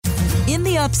In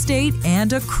the upstate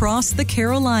and across the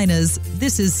Carolinas,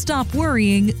 this is Stop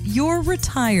Worrying, You're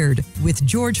Retired with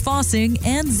George Fossing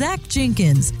and Zach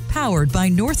Jenkins, powered by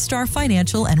North Star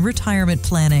Financial and Retirement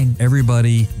Planning.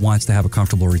 Everybody wants to have a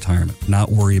comfortable retirement, not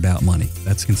worry about money.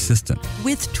 That's consistent.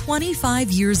 With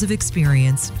 25 years of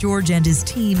experience, George and his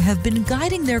team have been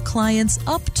guiding their clients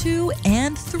up to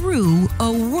and through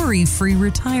a worry-free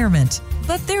retirement.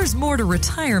 But there's more to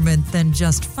retirement than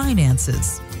just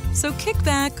finances. So kick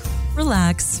back,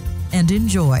 relax, and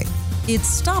enjoy. It's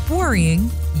Stop Worrying,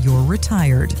 You're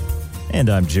Retired. And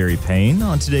I'm Jerry Payne.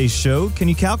 On today's show, can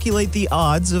you calculate the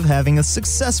odds of having a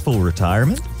successful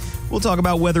retirement? We'll talk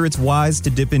about whether it's wise to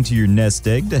dip into your nest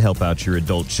egg to help out your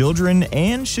adult children,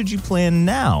 and should you plan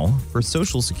now for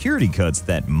Social Security cuts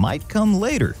that might come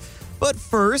later. But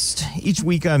first, each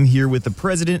week I'm here with the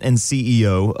president and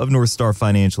CEO of North Star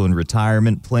Financial and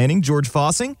Retirement Planning, George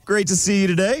Fossing. Great to see you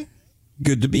today.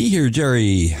 Good to be here,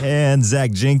 Jerry. And Zach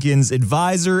Jenkins,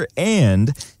 advisor and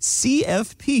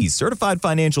CFP, Certified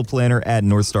Financial Planner at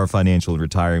North Star Financial and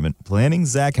Retirement Planning.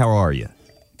 Zach, how are you?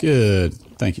 Good.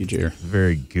 Thank you, Jerry.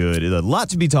 Very good. A lot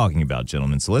to be talking about,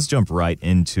 gentlemen, so let's jump right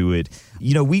into it.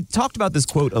 You know, we talked about this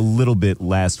quote a little bit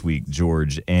last week,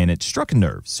 George, and it struck a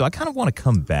nerve. So I kind of want to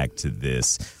come back to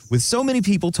this. With so many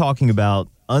people talking about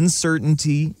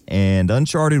uncertainty and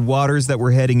uncharted waters that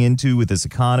we're heading into with this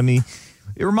economy,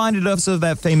 it reminded us of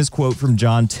that famous quote from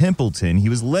John Templeton. He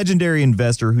was a legendary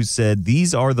investor who said,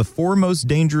 "These are the four most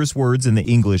dangerous words in the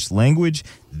English language.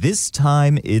 This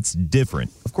time it's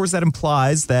different." Of course, that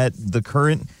implies that the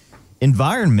current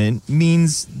environment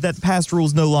means that past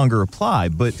rules no longer apply.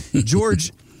 But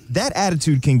George, that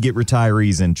attitude can get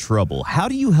retirees in trouble. How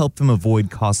do you help them avoid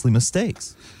costly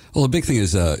mistakes? Well, the big thing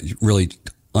is really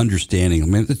understanding. I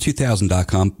mean, the 2000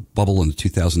 dot-com bubble and the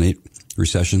 2008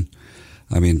 recession,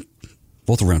 I mean,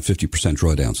 both around 50%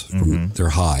 drawdowns from their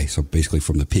high, so basically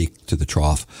from the peak to the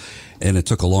trough. And it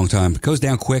took a long time. It goes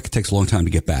down quick. It takes a long time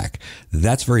to get back.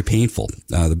 That's very painful.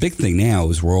 The big thing now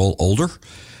is we're all older.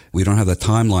 We don't have that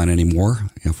timeline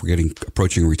anymore if we're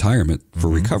approaching retirement for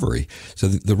recovery. So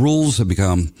the rules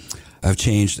have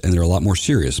changed, and they're a lot more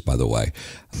serious, by the way.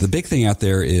 The big thing out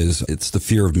there is it's the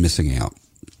fear of missing out.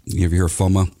 You ever hear of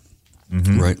FOMO?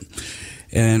 Right?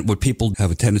 And what people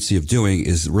have a tendency of doing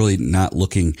is really not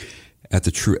looking at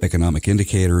the true economic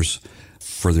indicators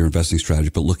for their investing strategy,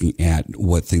 but looking at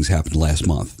what things happened last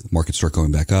month. Markets start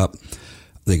going back up.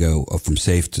 They go from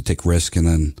safe to take risk. And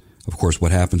then, of course,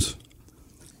 what happens?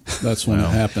 That's when it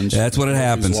happens. That's when it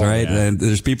happens, right? Yeah. And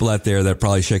there's people out there that are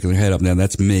probably shaking their head up now.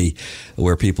 That's me,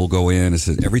 where people go in and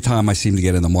say, every time I seem to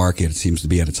get in the market, it seems to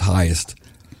be at its highest.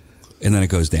 And then it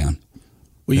goes down.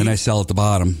 Then I sell at the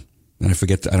bottom. And I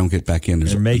forget, I don't get back in.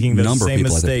 There's They're making the number same of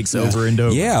people mistakes over and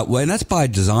over. Yeah, well, and that's by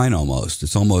design almost.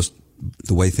 It's almost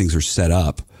the way things are set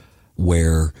up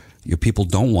where people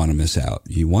don't want to miss out.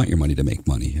 You want your money to make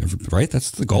money, right?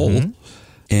 That's the goal.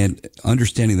 And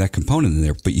understanding that component in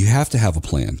there. But you have to have a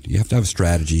plan. You have to have a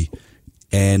strategy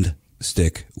and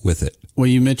stick with it. Well,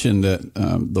 you mentioned that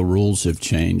the rules have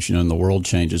changed, and the world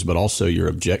changes, but also your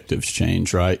objectives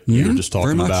change, right? You're just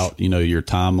talking about, your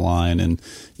timeline, and,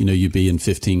 you being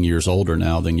 15 years older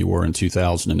now than you were in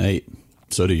 2008.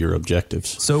 So do your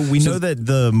objectives. So we know that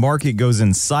the market goes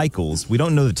in cycles. We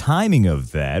don't know the timing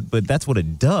of that, but that's what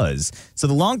it does. So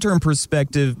the long-term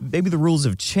perspective, maybe the rules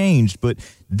have changed, but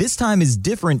this time is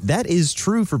different. That is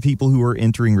true for people who are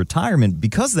entering retirement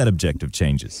because that objective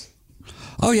changes.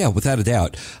 Oh, yeah, without a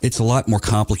doubt. It's a lot more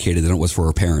complicated than it was for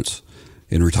our parents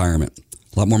in retirement.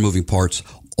 A lot more moving parts.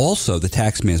 Also, the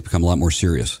tax man has become a lot more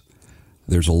serious.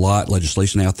 There's a lot of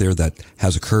legislation out there that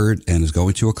has occurred and is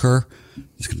going to occur.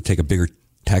 It's going to take a bigger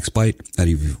tax bite out of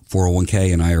your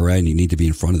 401k and IRA, and you need to be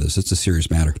in front of this. It's a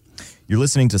serious matter. You're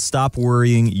listening to Stop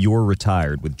Worrying, You're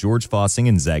Retired with George Fossing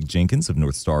and Zach Jenkins of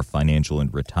North Star Financial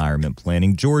and Retirement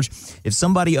Planning. George, if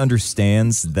somebody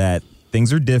understands that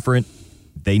things are different,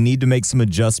 they need to make some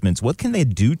adjustments, what can they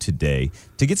do today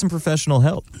to get some professional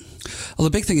help? Well, the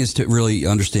big thing is to really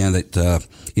understand that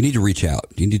you need to reach out.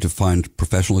 You need to find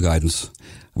professional guidance.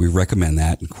 We recommend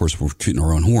that. Of course, we're shooting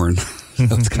our own horn.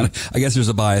 That's I guess there's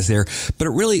a bias there. But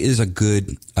it really is a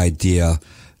good idea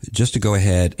just to go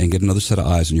ahead and get another set of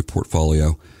eyes on your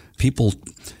portfolio. People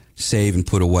save and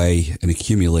put away and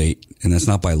accumulate, and that's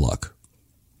not by luck.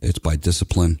 It's by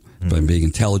discipline, by being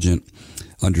intelligent,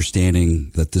 understanding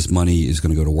that this money is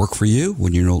going to go to work for you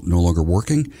when you're no longer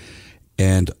working.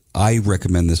 And I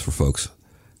recommend this for folks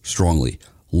strongly.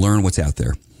 Learn what's out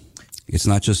there. It's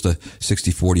not just a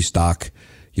 60-40 stock,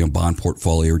 bond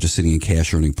portfolio or just sitting in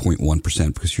cash earning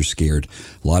 0.1% because you're scared.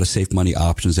 A lot of safe money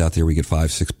options out there. We get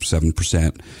 5, 6,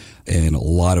 7%, and a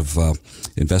lot of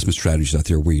investment strategies out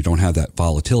there where you don't have that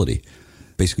volatility.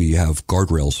 Basically, you have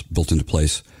guardrails built into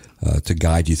place to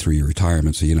guide you through your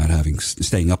retirement, so you're not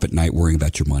staying up at night worrying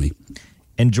about your money.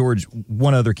 And George,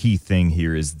 one other key thing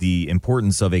here is the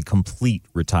importance of a complete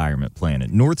retirement plan. At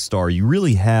North Star, you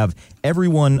really have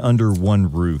everyone under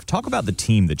one roof. Talk about the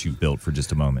team that you've built for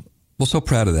just a moment. Well, so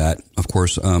proud of that. Of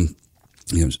course,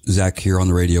 Zach here on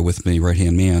the radio with me,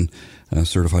 right-hand man,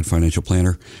 certified financial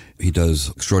planner. He does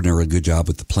extraordinarily good job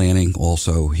with the planning.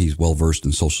 Also, he's well-versed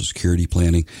in Social Security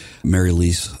planning. Mary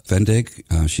Lise Fendig,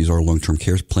 she's our long-term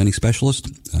care planning specialist.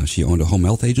 She owned a home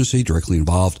health agency, directly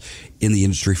involved in the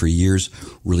industry for years,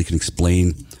 really can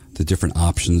explain the different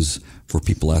options for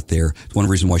people out there. It's one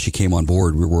reason why she came on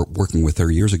board. We were working with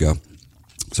her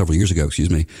several years ago,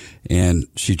 and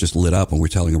she just lit up when we're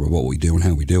telling her about what we do and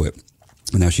how we do it.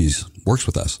 And now she's works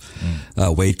with us.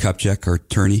 Wade Kupchak, our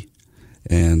attorney,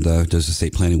 and does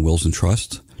estate planning, wills, and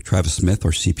trust. Travis Smith,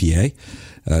 our CPA,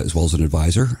 as well as an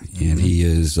advisor. And he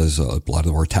does a lot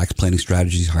of our tax planning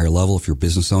strategies, higher level. If you're a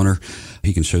business owner,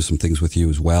 he can show some things with you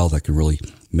as well that can really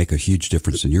make a huge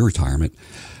difference in your retirement.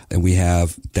 And we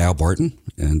have Dow Barton,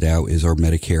 and Dow is our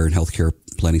Medicare and healthcare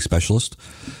planning specialist.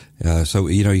 So,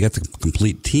 you got the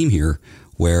complete team here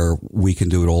where we can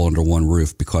do it all under one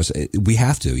roof because we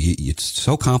have to. It's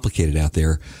so complicated out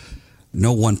there.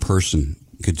 No one person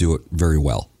could do it very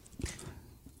well.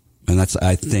 And that's,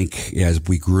 I think, as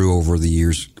we grew over the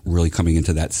years, really coming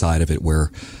into that side of it where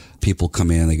people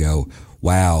come in and they go,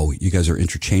 wow, you guys are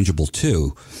interchangeable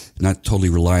too, not totally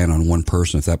reliant on one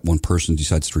person. If that one person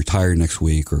decides to retire next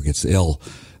week or gets ill,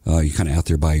 you're kind of out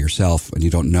there by yourself and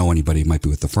you don't know anybody. It might be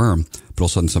with the firm, but all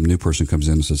of a sudden some new person comes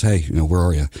in and says, hey, where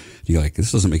are you? You're like,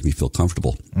 this doesn't make me feel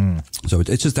comfortable. So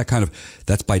it's just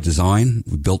that's by design.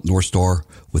 We built North Star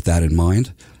with that in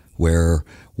mind, where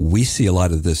we see a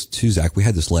lot of this too, Zach. We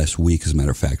had this last week, as a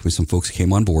matter of fact. Some folks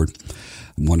came on board,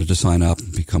 wanted to sign up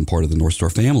and become part of the North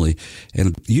Star family.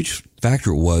 And a huge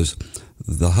factor was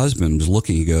the husband was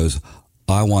looking, he goes,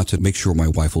 I want to make sure my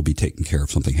wife will be taken care of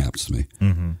if something happens to me.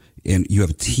 And you have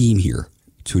a team here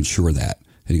to ensure that.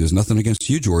 And he goes, nothing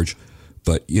against you, George,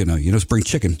 but spring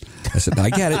chicken. I said, I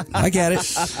get it. I get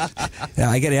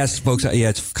asked, folks. Yeah,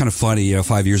 it's kind of funny.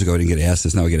 5 years ago, I didn't get asked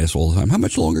this. Now I get asked all the time. How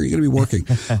much longer are you going to be working?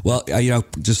 Well,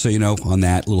 just so you know, on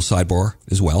that little sidebar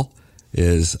as well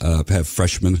is have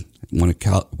freshmen, one at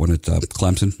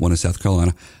Clemson, one in South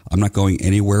Carolina. I'm not going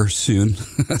anywhere soon.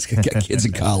 I've got kids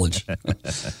in college.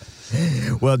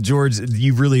 Well, George,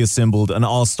 you've really assembled an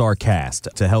all-star cast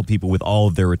to help people with all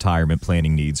of their retirement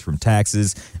planning needs, from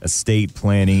taxes, estate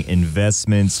planning,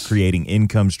 investments, creating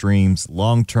income streams,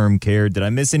 long-term care. Did I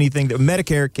miss anything?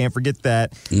 Medicare, can't forget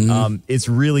that. It's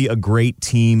really a great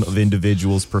team of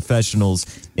individuals, professionals,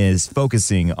 is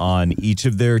focusing on each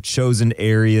of their chosen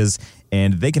areas,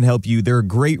 and they can help you. They're a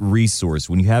great resource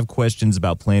when you have questions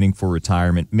about planning for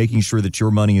retirement, making sure that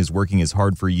your money is working as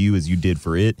hard for you as you did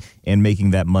for it, and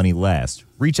making that money last.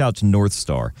 Reach out to North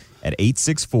Star at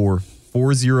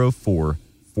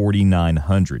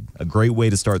 864-404-4900. A great way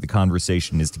to start the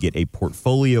conversation is to get a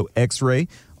portfolio x-ray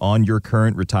on your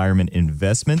current retirement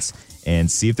investments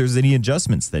and see if there's any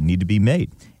adjustments that need to be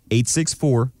made.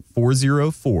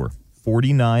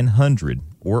 864-404-4900.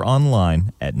 or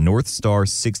online at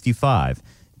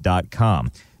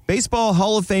northstar65.com. Baseball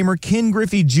Hall of Famer Ken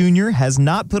Griffey Jr. has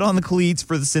not put on the cleats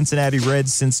for the Cincinnati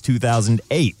Reds since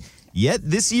 2008. Yet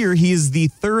this year, he is the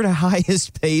third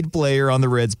highest paid player on the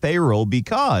Reds' payroll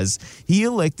because he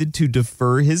elected to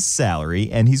defer his salary,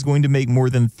 and he's going to make more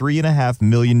than $3.5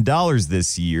 million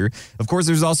this year. Of course,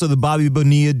 there's also the Bobby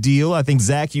Bonilla deal. I think,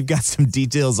 Zach, you've got some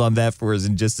details on that for us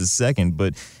in just a second,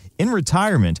 but in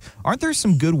retirement, aren't there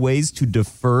some good ways to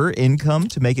defer income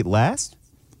to make it last?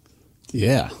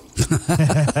 Yeah.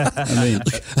 I mean,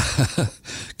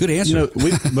 good answer.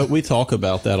 But we talk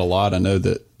about that a lot. I know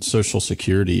that Social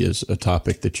Security is a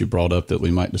topic that you brought up that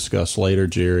we might discuss later,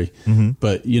 Jerry.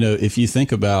 But, if you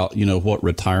think about, what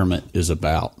retirement is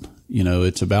about,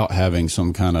 it's about having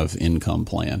some kind of income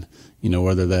plan,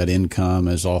 whether that income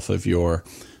is off of your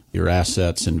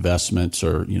assets, investments,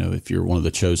 or, if you're one of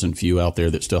the chosen few out there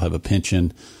that still have a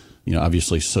pension,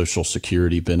 obviously Social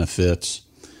Security benefits.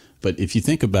 But if you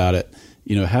think about it,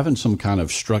 having some kind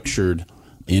of structured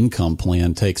income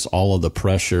plan takes all of the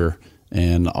pressure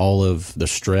and all of the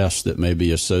stress that may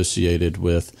be associated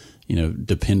with,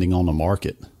 depending on the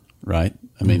market, right?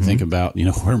 I mean, think about,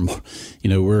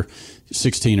 we're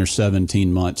 16 or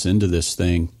 17 months into this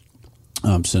thing.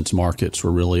 since markets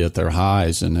were really at their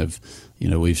highs and have,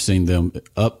 we've seen them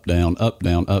up, down, up,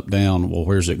 down, up, down. Well,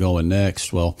 where's it going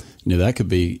next? Well, that could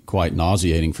be quite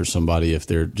nauseating for somebody if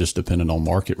they're just dependent on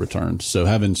market returns. So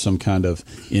having some kind of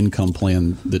income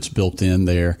plan that's built in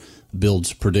there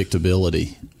builds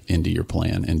predictability into your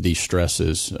plan and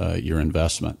de-stresses your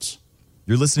investments.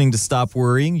 You're listening to Stop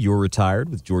Worrying, You're Retired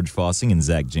with George Fossing and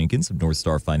Zach Jenkins of North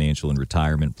Star Financial and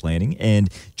Retirement Planning. And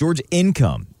George,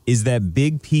 income is that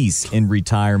big piece in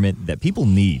retirement that people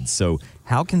need. So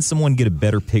how can someone get a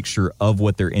better picture of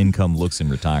what their income looks in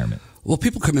retirement? Well,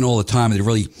 people come in all the time and they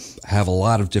really have a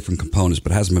lot of different components,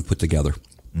 but it hasn't been put together.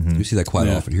 Mm-hmm. You see that quite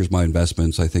often. Here's my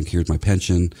investments. I think here's my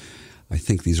pension. I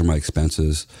think these are my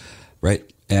expenses, right?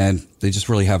 And they just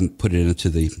really haven't put it into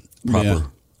the proper,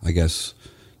 I guess,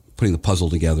 putting the puzzle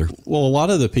together. Well, a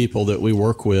lot of the people that we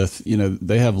work with,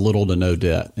 they have little to no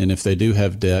debt. And if they do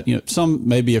have debt, some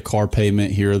maybe a car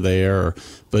payment here or there,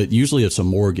 but usually it's a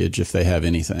mortgage if they have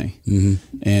anything.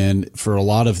 Mm-hmm. And for a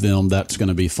lot of them, that's going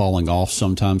to be falling off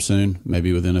sometime soon,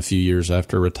 maybe within a few years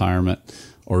after retirement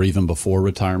or even before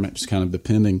retirement, just kind of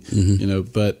depending,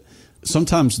 but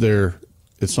sometimes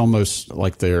it's almost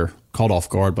like they're caught off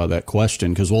guard by that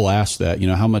question, because we'll ask that,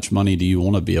 how much money do you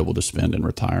want to be able to spend in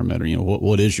retirement, or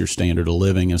what is your standard of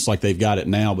living? And it's like they've got it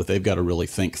now, but they've got to really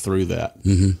think through that.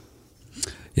 Mm-hmm.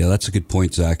 Yeah, that's a good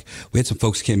point, Zach. We had some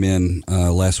folks came in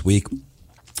last week,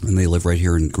 and they live right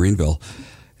here in Greenville,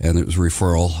 and it was a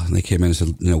referral, and they came in and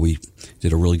said, we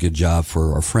did a really good job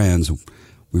for our friends.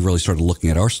 We really started looking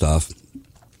at our stuff,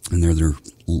 and they're in their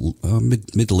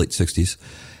mid to late 60s,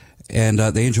 and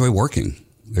they enjoy working.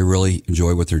 They really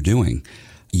enjoy what they're doing,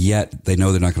 yet they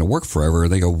know they're not going to work forever.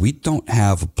 They go, we don't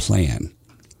have a plan.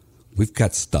 We've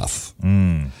got stuff.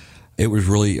 It was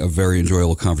really a very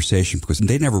enjoyable conversation because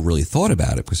they never really thought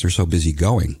about it because they're so busy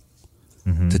going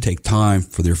to take time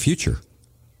for their future.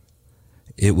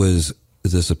 It was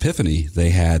this epiphany they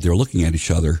had. They're looking at each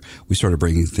other. We started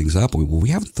bringing things up. We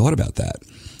haven't thought about that.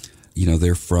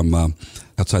 They're from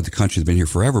outside the country. They've been here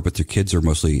forever, but their kids are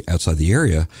mostly outside the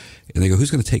area. And they go,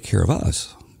 who's going to take care of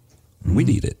us? We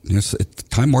need it.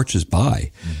 Time marches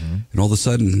by. And all of a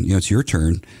sudden, it's your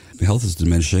turn. Health is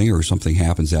diminishing or something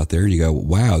happens out there. And you go,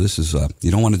 wow, this is,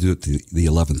 you don't want to do it the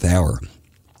 11th hour.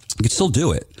 You can still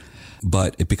do it,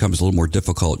 but it becomes a little more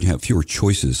difficult. You have fewer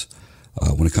choices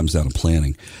when it comes down to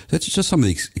planning. That's just some of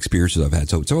the experiences I've had.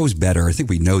 So it's always better. I think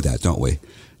we know that, don't we?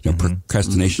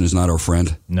 Procrastination is not our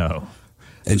friend. No.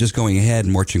 And just going ahead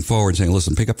and marching forward and saying,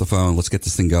 listen, pick up the phone. Let's get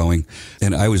this thing going.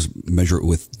 And I always measure it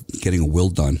with getting a will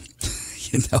done.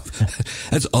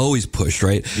 That's always pushed,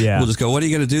 right? Yeah. We'll just go, what are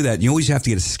you going to do that? You always have to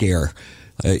get a scare.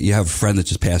 You have a friend that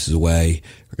just passes away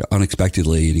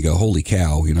unexpectedly and you go, holy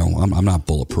cow, I'm not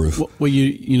bulletproof. Well,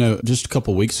 just a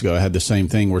couple of weeks ago, I had the same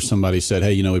thing where somebody said,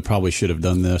 hey, we probably should have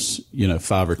done this,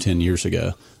 5 or 10 years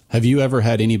ago. Have you ever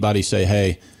had anybody say,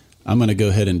 hey, I'm going to go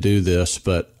ahead and do this,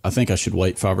 but I think I should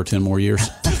wait 5 or 10 more years?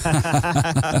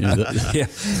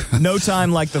 No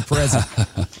time like the present.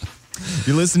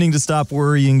 You're listening to Stop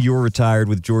Worrying, You're Retired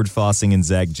with George Fossing and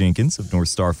Zach Jenkins of North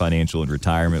Star Financial and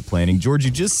Retirement Planning. George,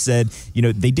 you just said,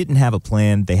 they didn't have a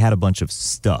plan. They had a bunch of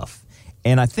stuff.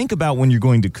 And I think about when you're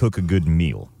going to cook a good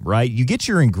meal, right? You get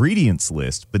your ingredients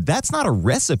list, but that's not a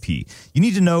recipe. You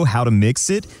need to know how to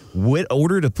mix it, what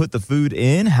order to put the food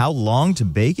in, how long to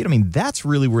bake it. I mean, that's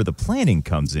really where the planning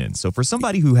comes in. So for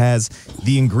somebody who has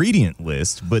the ingredient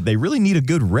list, but they really need a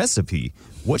good recipe,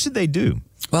 what should they do?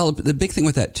 Well, the big thing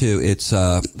with that, too, it's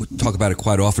we talk about it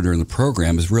quite often during the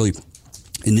program, is really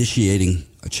initiating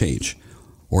a change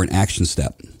or an action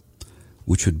step,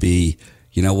 which would be,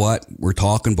 you know what, we're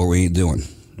talking, but we ain't doing.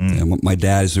 And my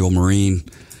dad is the old Marine.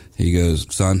 He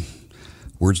goes, son,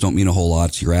 words don't mean a whole lot.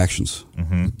 It's your actions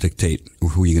dictate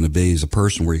who you're going to be as a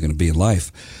person, where you're going to be in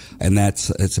life. And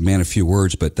it's a man of few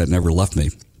words, but that never left me.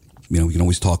 We can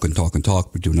always talk and talk and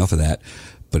talk, but do enough of that.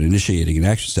 But initiating an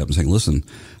action step and saying, listen,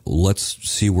 let's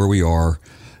see where we are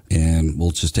and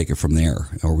we'll just take it from there.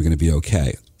 Are we going to be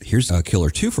okay? Here's a killer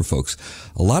too for folks.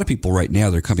 A lot of people right now,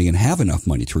 they're coming in have enough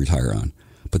money to retire on,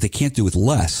 but they can't do with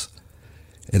less.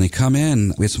 And they come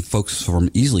in. We had some folks from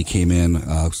Easley came in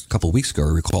a couple of weeks ago,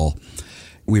 I recall.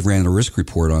 We ran a risk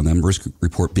report on them. Risk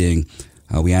report being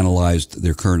we analyzed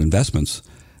their current investments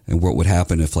and what would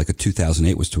happen if like a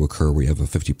 2008 was to occur. We have a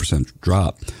 50%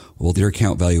 drop. Well, their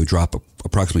account value would drop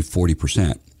approximately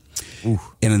 40%. Ooh.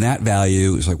 And in that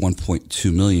value is like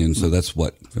 1.2 million. So that's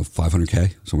what,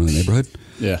 500K, somewhere in the neighborhood?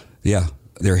 Yeah. Yeah.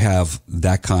 They have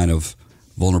that kind of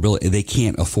vulnerability. They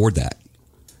can't afford that.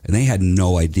 And they had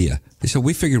no idea. They said,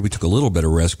 we figured we took a little bit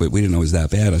of risk, but we didn't know it was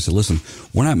that bad. I said, listen,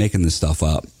 we're not making this stuff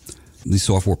up. These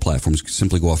software platforms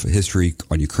simply go off of history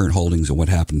on your current holdings and what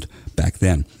happened back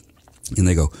then. And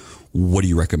they go, what do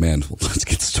you recommend? Well, let's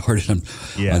get started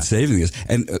on saving this.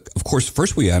 And of course,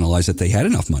 first we analyzed that they had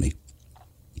enough money.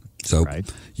 So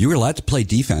you were allowed to play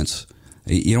defense.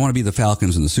 You don't want to be the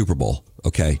Falcons in the Super Bowl.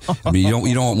 Okay. I mean,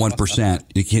 you don't want 1%.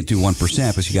 You can't do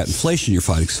 1%, but you got inflation you're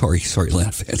fighting. Sorry,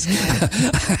 Atlanta fans.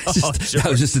 That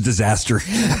was just a disaster.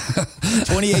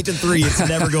 28-3. It's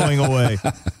never going away.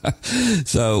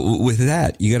 So with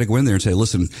that, you got to go in there and say,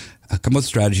 listen, come up with a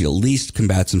strategy at least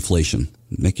combats inflation.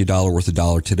 Make your dollar worth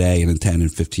 $1 today and in 10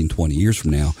 and 15, 20 years from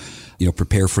now.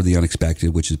 Prepare for the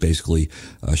unexpected, which is basically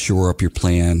shore up your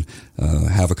plan,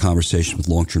 have a conversation with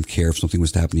long-term care. If something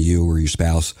was to happen to you or your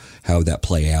spouse, how would that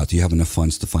play out? Do you have enough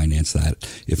funds to finance that?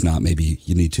 If not, maybe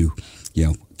you need to,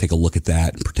 take a look at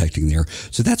that and protecting there.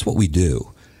 So that's what we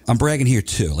do. I'm bragging here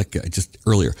too, like just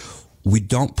earlier. We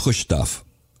don't push stuff.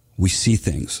 We see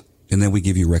things, and then we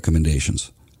give you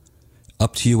recommendations.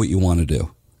 Up to you what you want to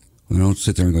do. We don't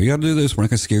sit there and go, you got to do this. We're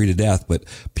not going to scare you to death. But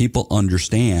people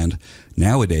understand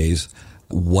nowadays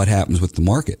what happens with the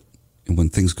market. And when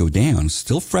things go down, it's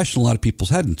still fresh in a lot of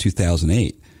people's head in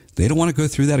 2008. They don't want to go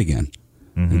through that again.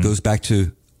 Mm-hmm. It goes back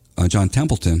to John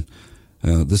Templeton.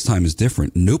 This time is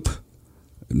different. Nope.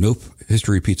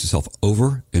 History repeats itself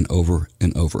over and over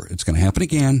and over. It's going to happen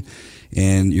again.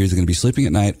 And you're either going to be sleeping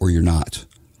at night or you're not.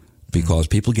 Because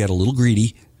people get a little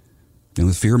greedy. And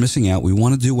with fear of missing out, we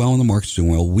want to do well when the market's doing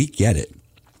well. We get it.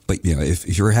 But,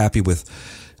 if you're happy with,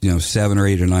 7 or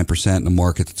 8 or 9% in a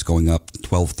market that's going up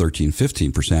 12, 13,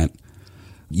 15%,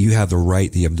 you have the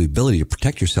right, you have the ability to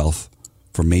protect yourself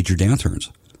from major downturns.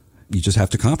 You just have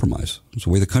to compromise. It's the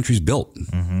way the country's built.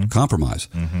 Mm-hmm. Compromise.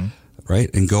 Mm-hmm.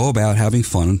 Right? And go about having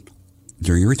fun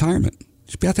during your retirement.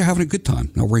 Just be out there having a good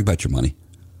time. Not worry about your money.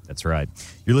 That's right.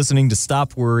 You're listening to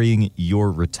Stop Worrying,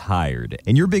 You're Retired.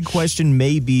 And your big question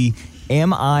may be,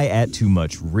 am I at too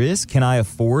much risk? Can I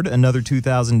afford another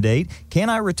 2008? Can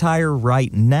I retire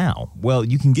right now? Well,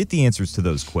 you can get the answers to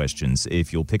those questions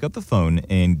if you'll pick up the phone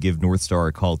and give North Star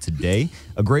a call today.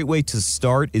 A great way to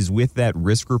start is with that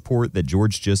risk report that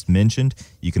George just mentioned.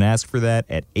 You can ask for that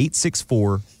at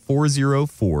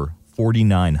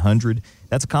 864-404-4900.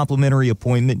 That's a complimentary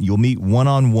appointment. You'll meet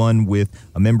one-on-one with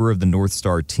a member of the North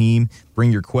Star team.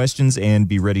 Bring your questions and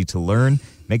be ready to learn.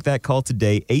 Make that call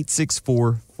today,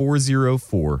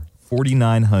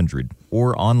 864-404-4900,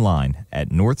 or online at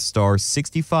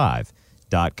northstar65.com.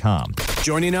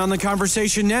 Joining on the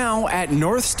conversation now at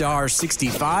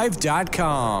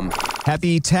northstar65.com.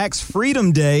 Happy Tax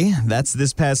Freedom Day. That's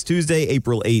this past Tuesday,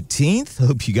 April 18th.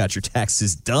 Hope you got your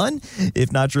taxes done.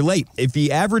 If not, you're late. If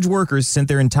the average worker sent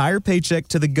their entire paycheck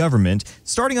to the government,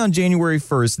 starting on January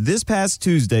 1st, this past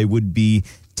Tuesday would be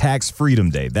Tax Freedom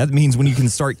Day. That means when you can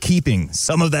start keeping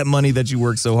some of that money that you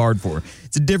worked so hard for.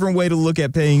 It's a different way to look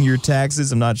at paying your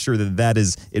taxes. I'm not sure that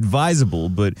is advisable,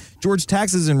 but George,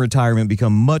 taxes in retirement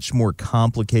become much more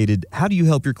complicated. How do you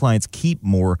help your clients keep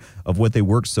more of what they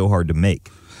worked so hard to make?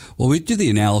 Well, we do the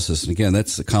analysis, and again,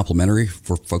 that's complimentary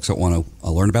for folks that want to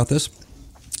learn about this.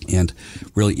 And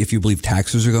really, if you believe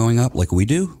taxes are going up like we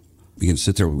do, you can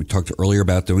sit there. We talked earlier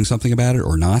about doing something about it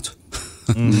or not.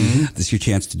 Mm-hmm. This is your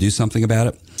chance to do something about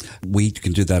it. We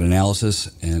can do that analysis,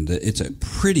 and it's a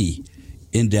pretty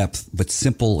in-depth but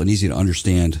simple and easy to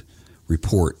understand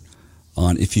report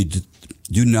on if you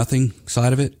do nothing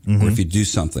side of it or if you do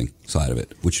something side of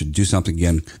it, which should do something,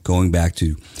 again, going back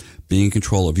to being in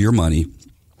control of your money,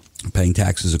 paying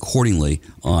taxes accordingly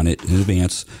on it in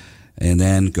advance, and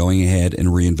then going ahead and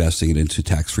reinvesting it into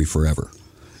tax-free forever.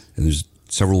 And there's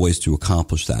several ways to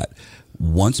accomplish that.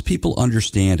 Once people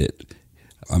understand it,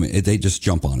 I mean, they just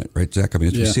jump on it, right, Zach? I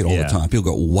mean, we see it all the time. People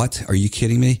go, what? Are you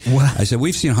kidding me? What? I said,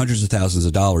 we've seen hundreds of thousands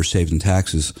of dollars saved in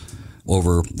taxes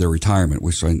over their retirement,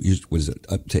 which was it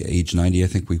up to age 90, I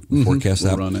think we forecast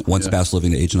that. One spouse living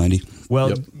to age 90.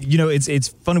 Well, it's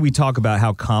funny we talk about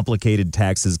how complicated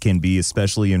taxes can be,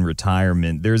 especially in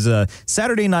retirement. There's a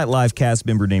Saturday Night Live cast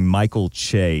member named Michael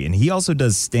Che, and he also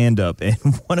does stand-up, and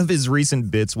one of his recent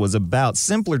bits was about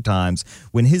simpler times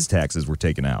when his taxes were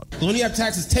taken out. When you have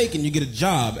taxes taken, you get a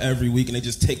job every week, and they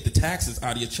just take the taxes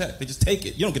out of your check. They just take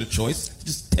it. You don't get a choice. They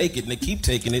just take it, and they keep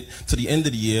taking it to the end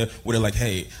of the year where they're like,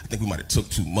 hey, I think we might have took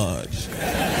too much.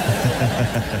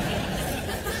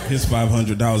 Here's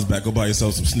 $500 back. Go buy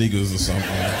yourself some sneakers or something.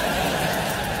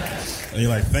 And you're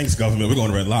like, thanks, government. We're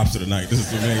going to Red Lobster tonight. This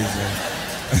is amazing.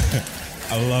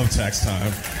 I love tax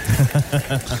time.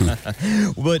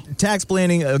 But tax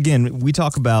planning, again, we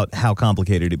talk about how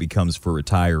complicated it becomes for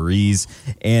retirees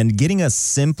and getting a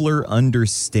simpler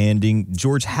understanding.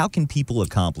 George, how can people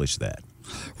accomplish that?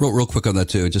 Real quick on that,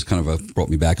 too. It just kind of brought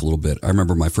me back a little bit. I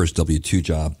remember my first W-2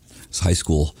 job. was high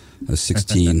school. I was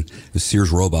 16. It was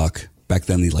Sears Roebuck. Back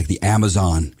then, the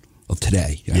Amazon of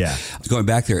today. Yeah. I was going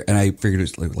back there, and I figured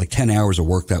it was like 10 hours of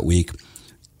work that week,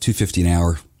 $250 an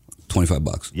hour,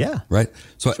 $25. Yeah. Right?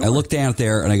 So I look down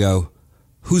there, and I go,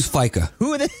 who's FICA?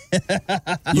 Who the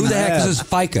heck is this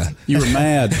FICA? You were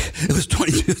mad. It was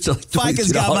 $22.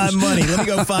 FICA's got my money. Let me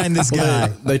go find this guy.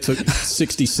 They took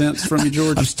 60 cents from you,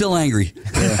 George. I'm still angry.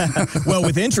 Well,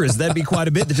 with interest, that'd be quite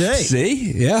a bit today.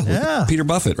 See? Yeah. Peter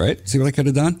Buffett, right? See what I could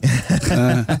have done?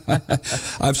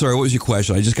 I'm sorry, what was your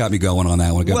question? I just got me going on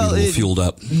that one. It got me a little fueled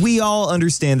up. We all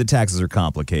understand that taxes are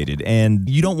complicated, and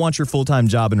you don't want your full-time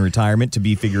job in retirement to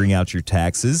be figuring out your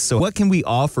taxes. So what can we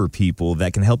offer people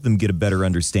that can help them get a better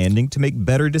understanding to make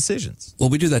better decisions? Well,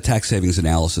 we do that tax savings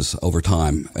analysis over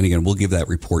time. And again, we'll give that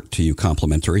report to you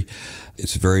complimentary.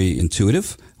 It's very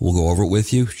intuitive. We'll go over it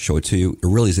with you, show it to you. It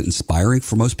really is inspiring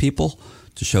for most people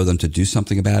to show them to do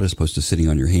something about it as opposed to sitting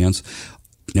on your hands.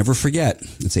 Never forget,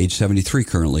 it's age 73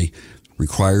 currently,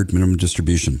 required minimum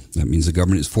distribution. That means the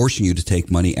government is forcing you to take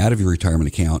money out of your retirement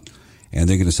account, and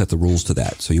they're going to set the rules to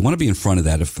that. So you want to be in front of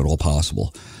that if at all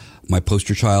possible. My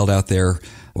poster child out there,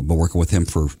 I've been working with him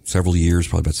for several years,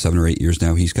 probably about 7 or 8 years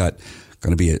now. He's got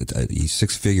going to be a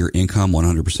 6-figure income,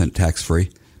 100% tax-free.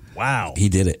 Wow. He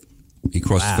did it. He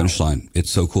crossed the finish line. It's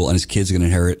so cool. And his kids are going to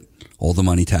inherit all the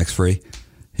money tax-free.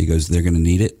 He goes, they're going to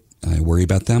need it. I worry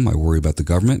about them. I worry about the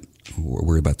government. I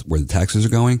worry about where the taxes are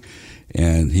going.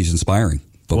 And he's inspiring.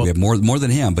 But we have more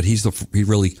than him. But he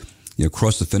really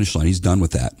crossed the finish line. He's done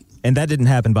with that. And that didn't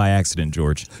happen by accident,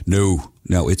 George. No.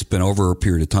 It's been over a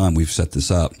period of time we've set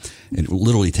this up. It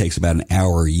literally takes about an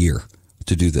hour a year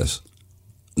to do this.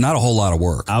 Not a whole lot of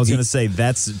work. I was going to say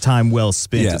that's time well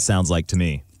spent, Yeah. It sounds like to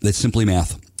me. It's simply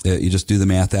math. You just do the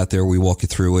math out there. We walk you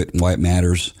through it and why it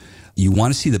matters. You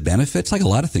want to see the benefits, like a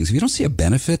lot of things. If you don't see a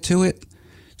benefit to it,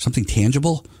 something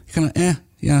tangible, you're kind of,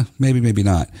 yeah, maybe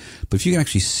not. But if you can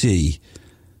actually see,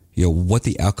 what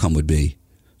the outcome would be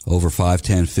over 5,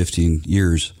 10, 15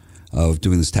 years of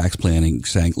doing this tax planning,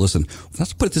 saying, listen,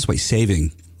 let's put it this way,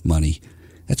 saving money,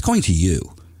 that's going to you.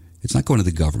 It's not going to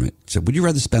the government. So would you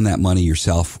rather spend that money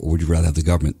yourself, or would you rather have the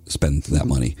government spend that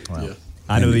money? Wow. Yeah.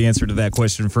 I know the answer to that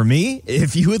question for me.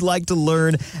 If you would like to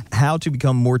learn how to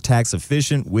become more tax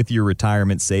efficient with your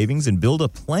retirement savings and build a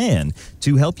plan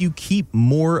to help you keep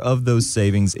more of those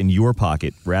savings in your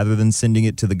pocket rather than sending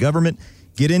it to the government,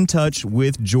 get in touch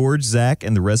with George, Zach,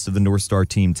 and the rest of the North Star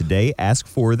team today. Ask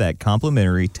for that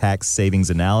complimentary tax savings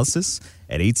analysis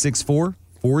at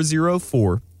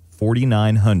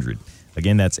 864-404-4900.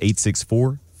 Again, that's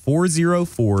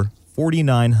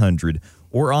 864-404-4900.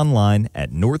 Or online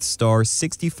at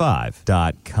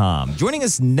northstar65.com. Joining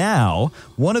us now,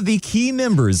 one of the key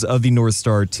members of the North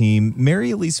Star team,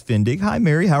 Mary Elise Fendig. Hi,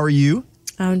 Mary. How are you?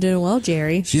 I'm doing well,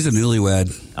 Jerry. She's a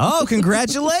newlywed. Oh,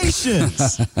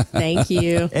 congratulations. Thank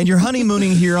you. And you're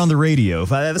honeymooning here on the radio.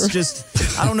 That's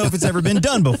just, I don't know if it's ever been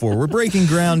done before. We're breaking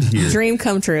ground here. Dream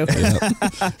come true.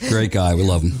 Yep. Great guy. We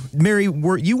love him. Mary,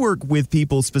 you work with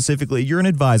people specifically. You're an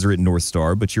advisor at North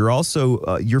Star, but you're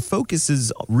also, your focus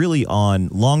is really on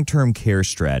long-term care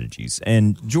strategies.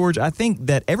 And George, I think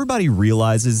that everybody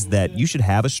realizes that you should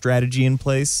have a strategy in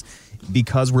place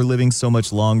because we're living so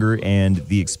much longer and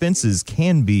the expenses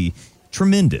can be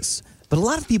tremendous. But a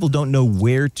lot of people don't know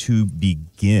where to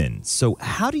begin. So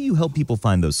how do you help people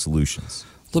find those solutions?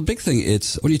 The big thing,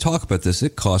 it's when you talk about this,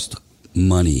 it costs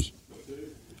money,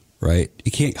 right?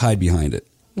 You can't hide behind it.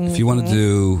 If you want to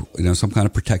do, some kind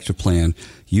of protective plan,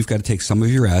 you've got to take some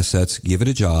of your assets, give it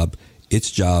a job.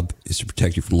 Its job is to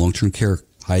protect you from long-term care,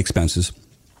 high expenses,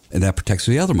 and that protects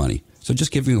the other money. So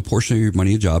just giving a portion of your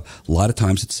money a job, a lot of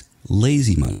times it's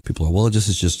lazy money. People are, this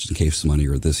is just in case money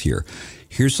or this here.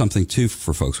 Here's something, too,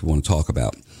 for folks we want to talk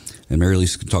about. And Mary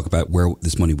Elise can talk about where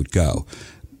this money would go.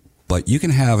 But you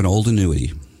can have an old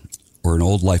annuity or an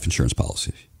old life insurance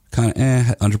policy. Kind of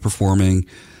underperforming.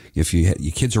 If your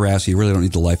kids are asked, you really don't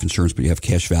need the life insurance, but you have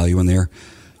cash value in there.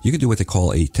 You can do what they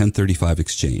call a 1035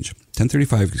 exchange.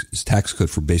 1035 is tax code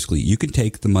for basically you can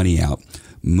take the money out,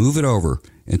 move it over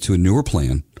into a newer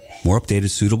plan, more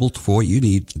updated, suitable for what you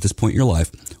need at this point in your life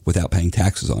without paying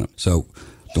taxes on it. So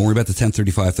don't worry about the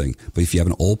 1035 thing. But if you have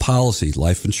an old policy,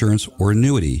 life insurance or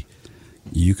annuity,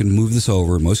 you can move this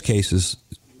over in most cases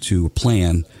to a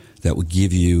plan that would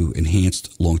give you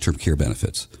enhanced long-term care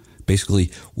benefits.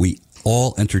 Basically, we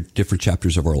all enter different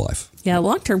chapters of our life. Yeah,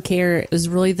 long-term care is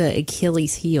really the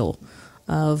Achilles heel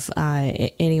of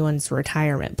anyone's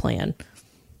retirement plan.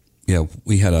 Yeah,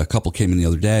 we had a couple came in the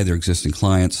other day. They're existing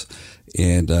clients.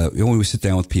 And when we sit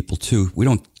down with people, too, we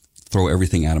don't throw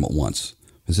everything at them at once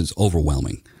because it's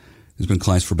overwhelming. There's been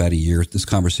clients for about a year. This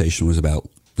conversation was about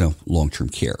long-term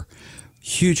care.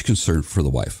 huge concern for the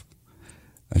wife.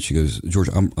 And she goes, George,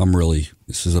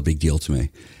 this is a big deal to me.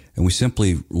 And we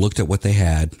simply looked at what they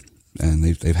had and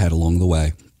they've had along the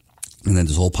way. And then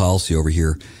this whole policy over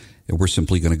here, and we're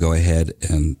simply going to go ahead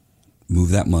and move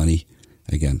that money,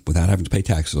 again, without having to pay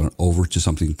taxes on it, over to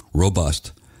something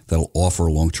robust that'll offer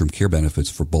long-term care benefits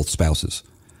for both spouses.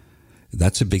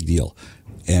 That's a big deal.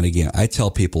 And again, I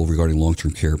tell people regarding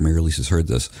long-term care, Mary Lise has heard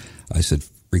this, I said,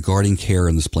 regarding care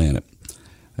on this planet,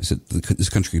 I said, this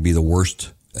country could be the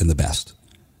worst and the best.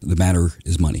 The matter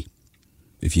is money.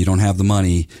 If you don't have the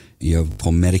money, you have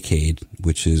Medicaid,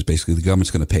 which is basically the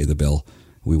government's going to pay the bill.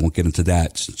 We won't get into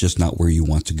that. It's just not where you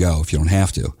want to go if you don't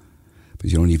have to.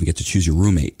 Because you don't even get to choose your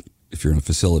roommate if you're in a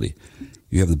facility.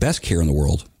 You have the best care in the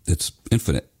world. It's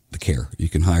infinite, the care. You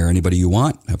can hire anybody you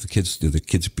want, have the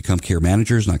kids become care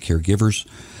managers, not caregivers.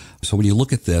 So when you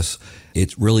look at this,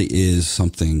 it really is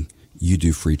something you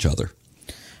do for each other.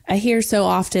 I hear so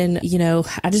often,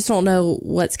 I just don't know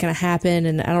what's going to happen,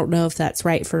 and I don't know if that's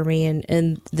right for me.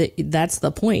 And that's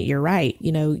the point. You're right.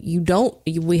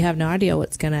 We have no idea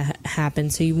what's going to happen.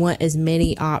 So you want as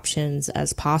many options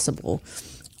as possible.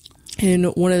 And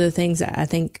one of the things that I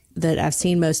think that I've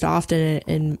seen most often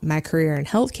in my career in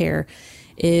healthcare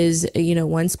is,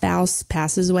 one spouse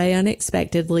passes away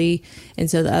unexpectedly. And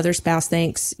so the other spouse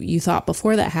thinks, you thought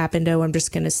before that happened, oh, I'm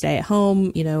just going to stay at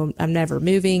home. I'm never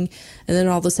moving. And then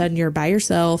all of a sudden you're by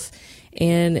yourself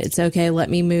and it's okay. Let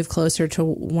me move closer to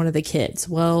one of the kids.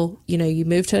 Well, you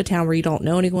move to a town where you don't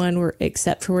know anyone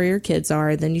except for where your kids are.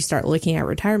 And then you start looking at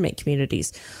retirement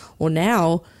communities. Well,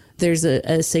 now there's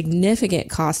a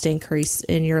significant cost increase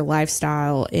in your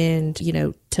lifestyle, and,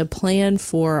 to plan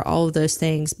for all of those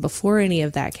things before any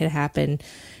of that can happen,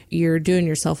 you're doing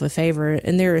yourself a favor.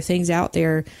 And there are things out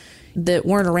there that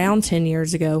weren't around 10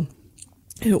 years ago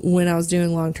when I was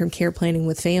doing long-term care planning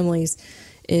with families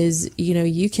is,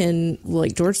 you can,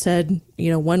 like George said,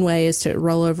 one way is to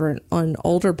roll over an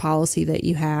older policy that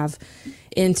you have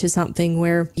into something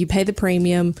where you pay the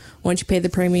premium. Once you pay the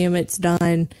premium, it's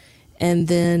done. And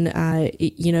then,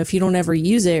 if you don't ever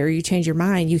use it or you change your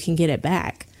mind, you can get it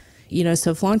back.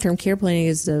 So if long-term care planning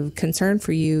is a concern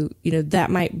for you,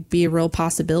 that might be a real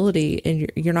possibility, and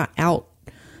you're not out,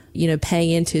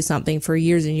 paying into something for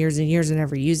years and years and years and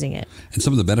never using it. And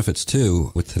some of the benefits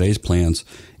too, with today's plans,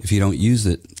 if you don't use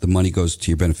it, the money goes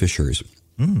to your beneficiaries.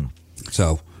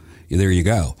 So there you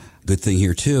go. Good thing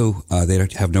here too, they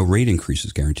don't have no rate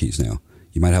increases guarantees now.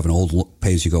 You might have an old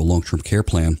pay-as-you-go long-term care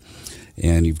plan,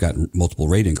 and you've got multiple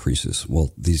rate increases.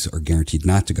 Well, these are guaranteed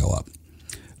not to go up.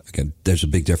 Again, there's a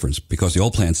big difference because the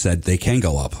old plan said they can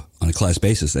go up on a class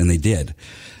basis, and they did.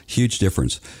 Huge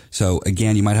difference. So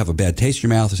again, you might have a bad taste in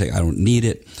your mouth and say, I don't need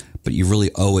it, but you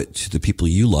really owe it to the people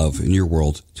you love in your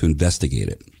world to investigate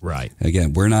it. Right.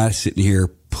 Again, we're not sitting here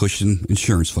pushing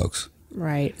insurance, folks.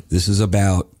 Right. This is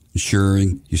about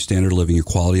ensuring your standard of living, your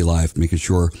quality of life, making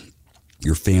sure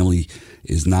your family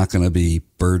is not going to be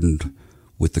burdened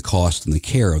with the cost and the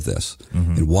care of this,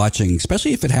 and watching,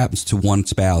 especially if it happens to one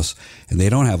spouse and they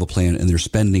don't have a plan and they're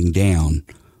spending down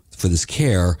for this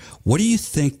care. What do you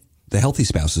think the healthy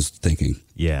spouse is thinking?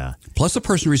 Yeah. Plus the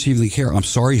person receiving the care. I'm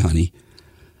sorry, honey.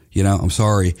 I'm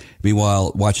sorry.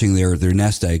 Meanwhile, watching their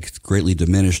nest egg greatly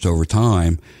diminished over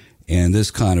time. And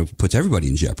this kind of puts everybody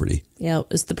in jeopardy. Yeah,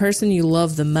 it's the person you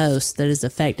love the most that is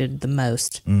affected the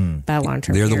most by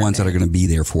long-term care. They're the ones that are going to be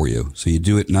there for you. So you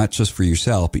do it not just for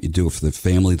yourself, but you do it for the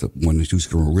family, the one who's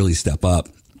going to really step up.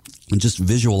 And just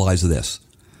visualize this.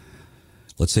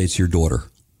 Let's say it's your daughter,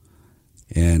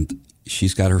 and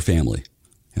she's got her family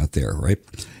out there, right?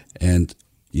 And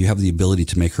you have the ability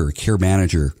to make her a care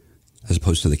manager as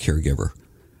opposed to the caregiver.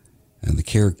 And the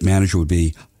care manager would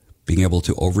be being able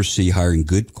to oversee hiring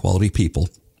good quality people,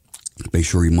 make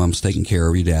sure your mom's taking care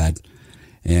of your dad,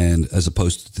 and as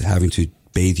opposed to having to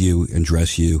bathe you and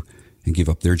dress you and give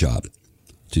up their job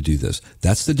to do this.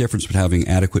 That's the difference between having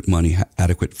adequate money,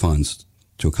 adequate funds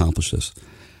to accomplish this.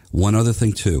 One other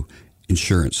thing too,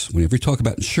 insurance. Whenever you talk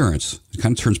about insurance, it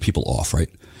kind of turns people off, right?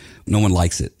 No one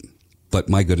likes it, but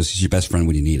my goodness, it's your best friend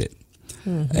when you need it.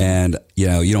 And,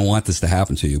 you don't want this to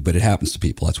happen to you, but it happens to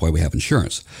people. That's why we have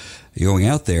insurance. You're going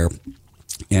out there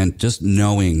and just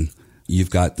knowing you've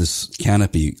got this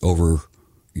canopy over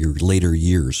your later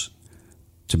years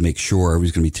to make sure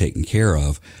everybody's going to be taken care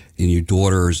of, and your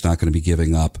daughter is not going to be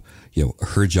giving up,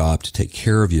 her job to take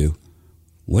care of you.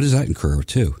 What does that incur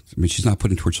too? I mean, she's not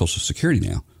putting towards Social Security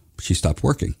now, but she stopped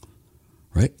working,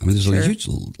 right? I mean, there's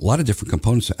a lot of different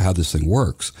components to how this thing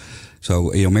works.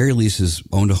 So, Mary Lise has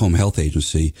owned a home health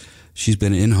agency. She's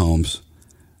been in homes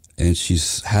and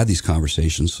she's had these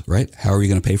conversations, right? How are you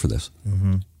going to pay for this?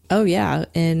 Oh, yeah.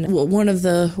 And one of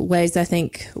the ways I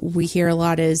think we hear a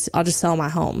lot is I'll just sell my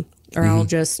home, or I'll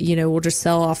just, we'll just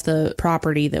sell off the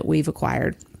property that we've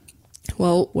acquired.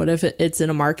 Well, what if it's in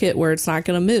a market where it's not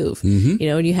going to move,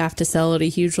 and you have to sell at a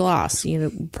huge loss?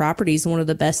 Property is one of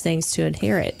the best things to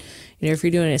inherit. If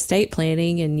you're doing estate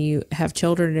planning and you have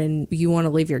children and you want to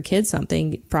leave your kids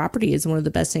something, property is one of the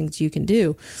best things you can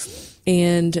do.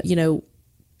 And,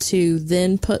 to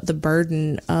then put the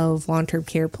burden of long-term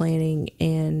care planning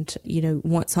and,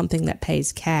 want something that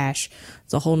pays cash,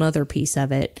 it's a whole nother piece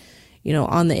of it,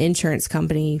 on the insurance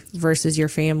company versus your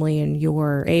family and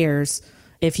your heirs.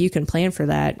 If you can plan for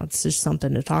that, it's just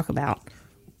something to talk about.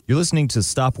 You're listening to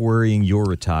Stop Worrying, You're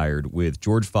Retired with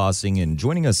George Fossing, and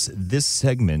joining us this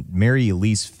segment, Mary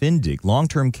Elise Findig,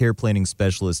 long-term care planning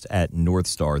specialist at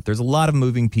Northstar. There's a lot of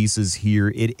moving pieces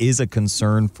here. It is a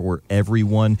concern for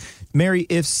everyone. Mary,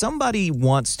 if somebody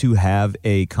wants to have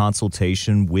a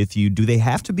consultation with you, do they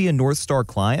have to be a Northstar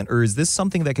client, or is this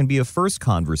something that can be a first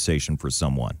conversation for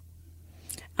someone?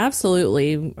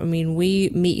 Absolutely. I mean, we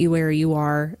meet you where you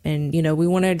are, and, we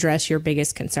want to address your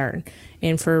biggest concern.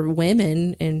 And for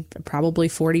women, and probably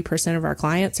 40% of our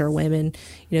clients are women,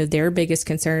 their biggest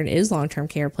concern is long-term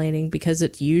care planning, because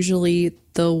it's usually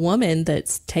the woman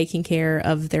that's taking care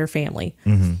of their family.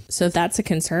 So if that's a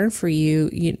concern for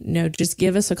you, just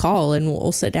give us a call and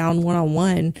we'll sit down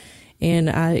one-on-one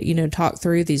and, talk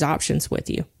through these options with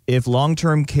you. If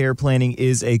long-term care planning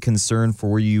is a concern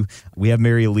for you, we have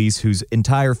Mary Elise, whose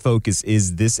entire focus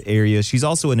is this area. She's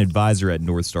also an advisor at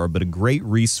Northstar, but a great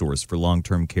resource for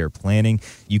long-term care planning.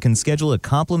 You can schedule a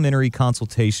complimentary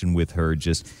consultation with her.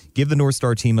 Just give the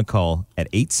Northstar team a call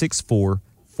at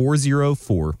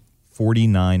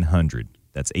 864-404-4900.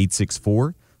 That's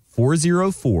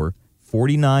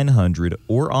 864-404-4900,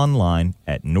 or online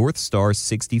at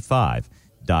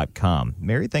northstar65.com.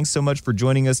 Mary, thanks so much for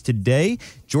joining us today.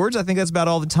 George, I think that's about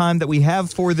all the time that we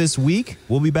have for this week.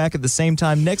 We'll be back at the same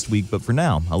time next week, but for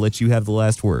now, I'll let you have the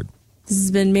last word. This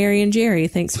has been Mary and Jerry.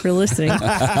 Thanks for listening.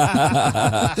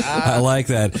 I like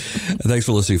that. Thanks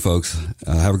for listening, folks.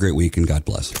 Have a great week, and God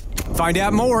bless. Find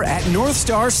out more at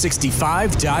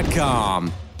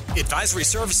northstar65.com. Advisory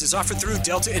services offered through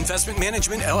Delta Investment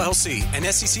Management, LLC, an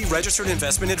SEC-registered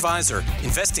investment advisor.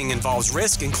 Investing involves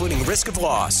risk, including risk of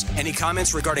loss. Any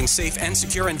comments regarding safe and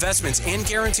secure investments and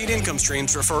guaranteed income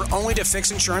streams refer only to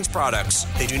fixed insurance products.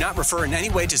 They do not refer in any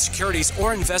way to securities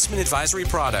or investment advisory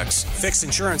products. Fixed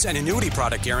insurance and annuity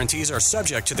product guarantees are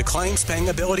subject to the claims-paying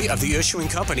ability of the issuing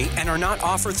company and are not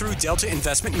offered through Delta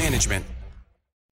Investment Management.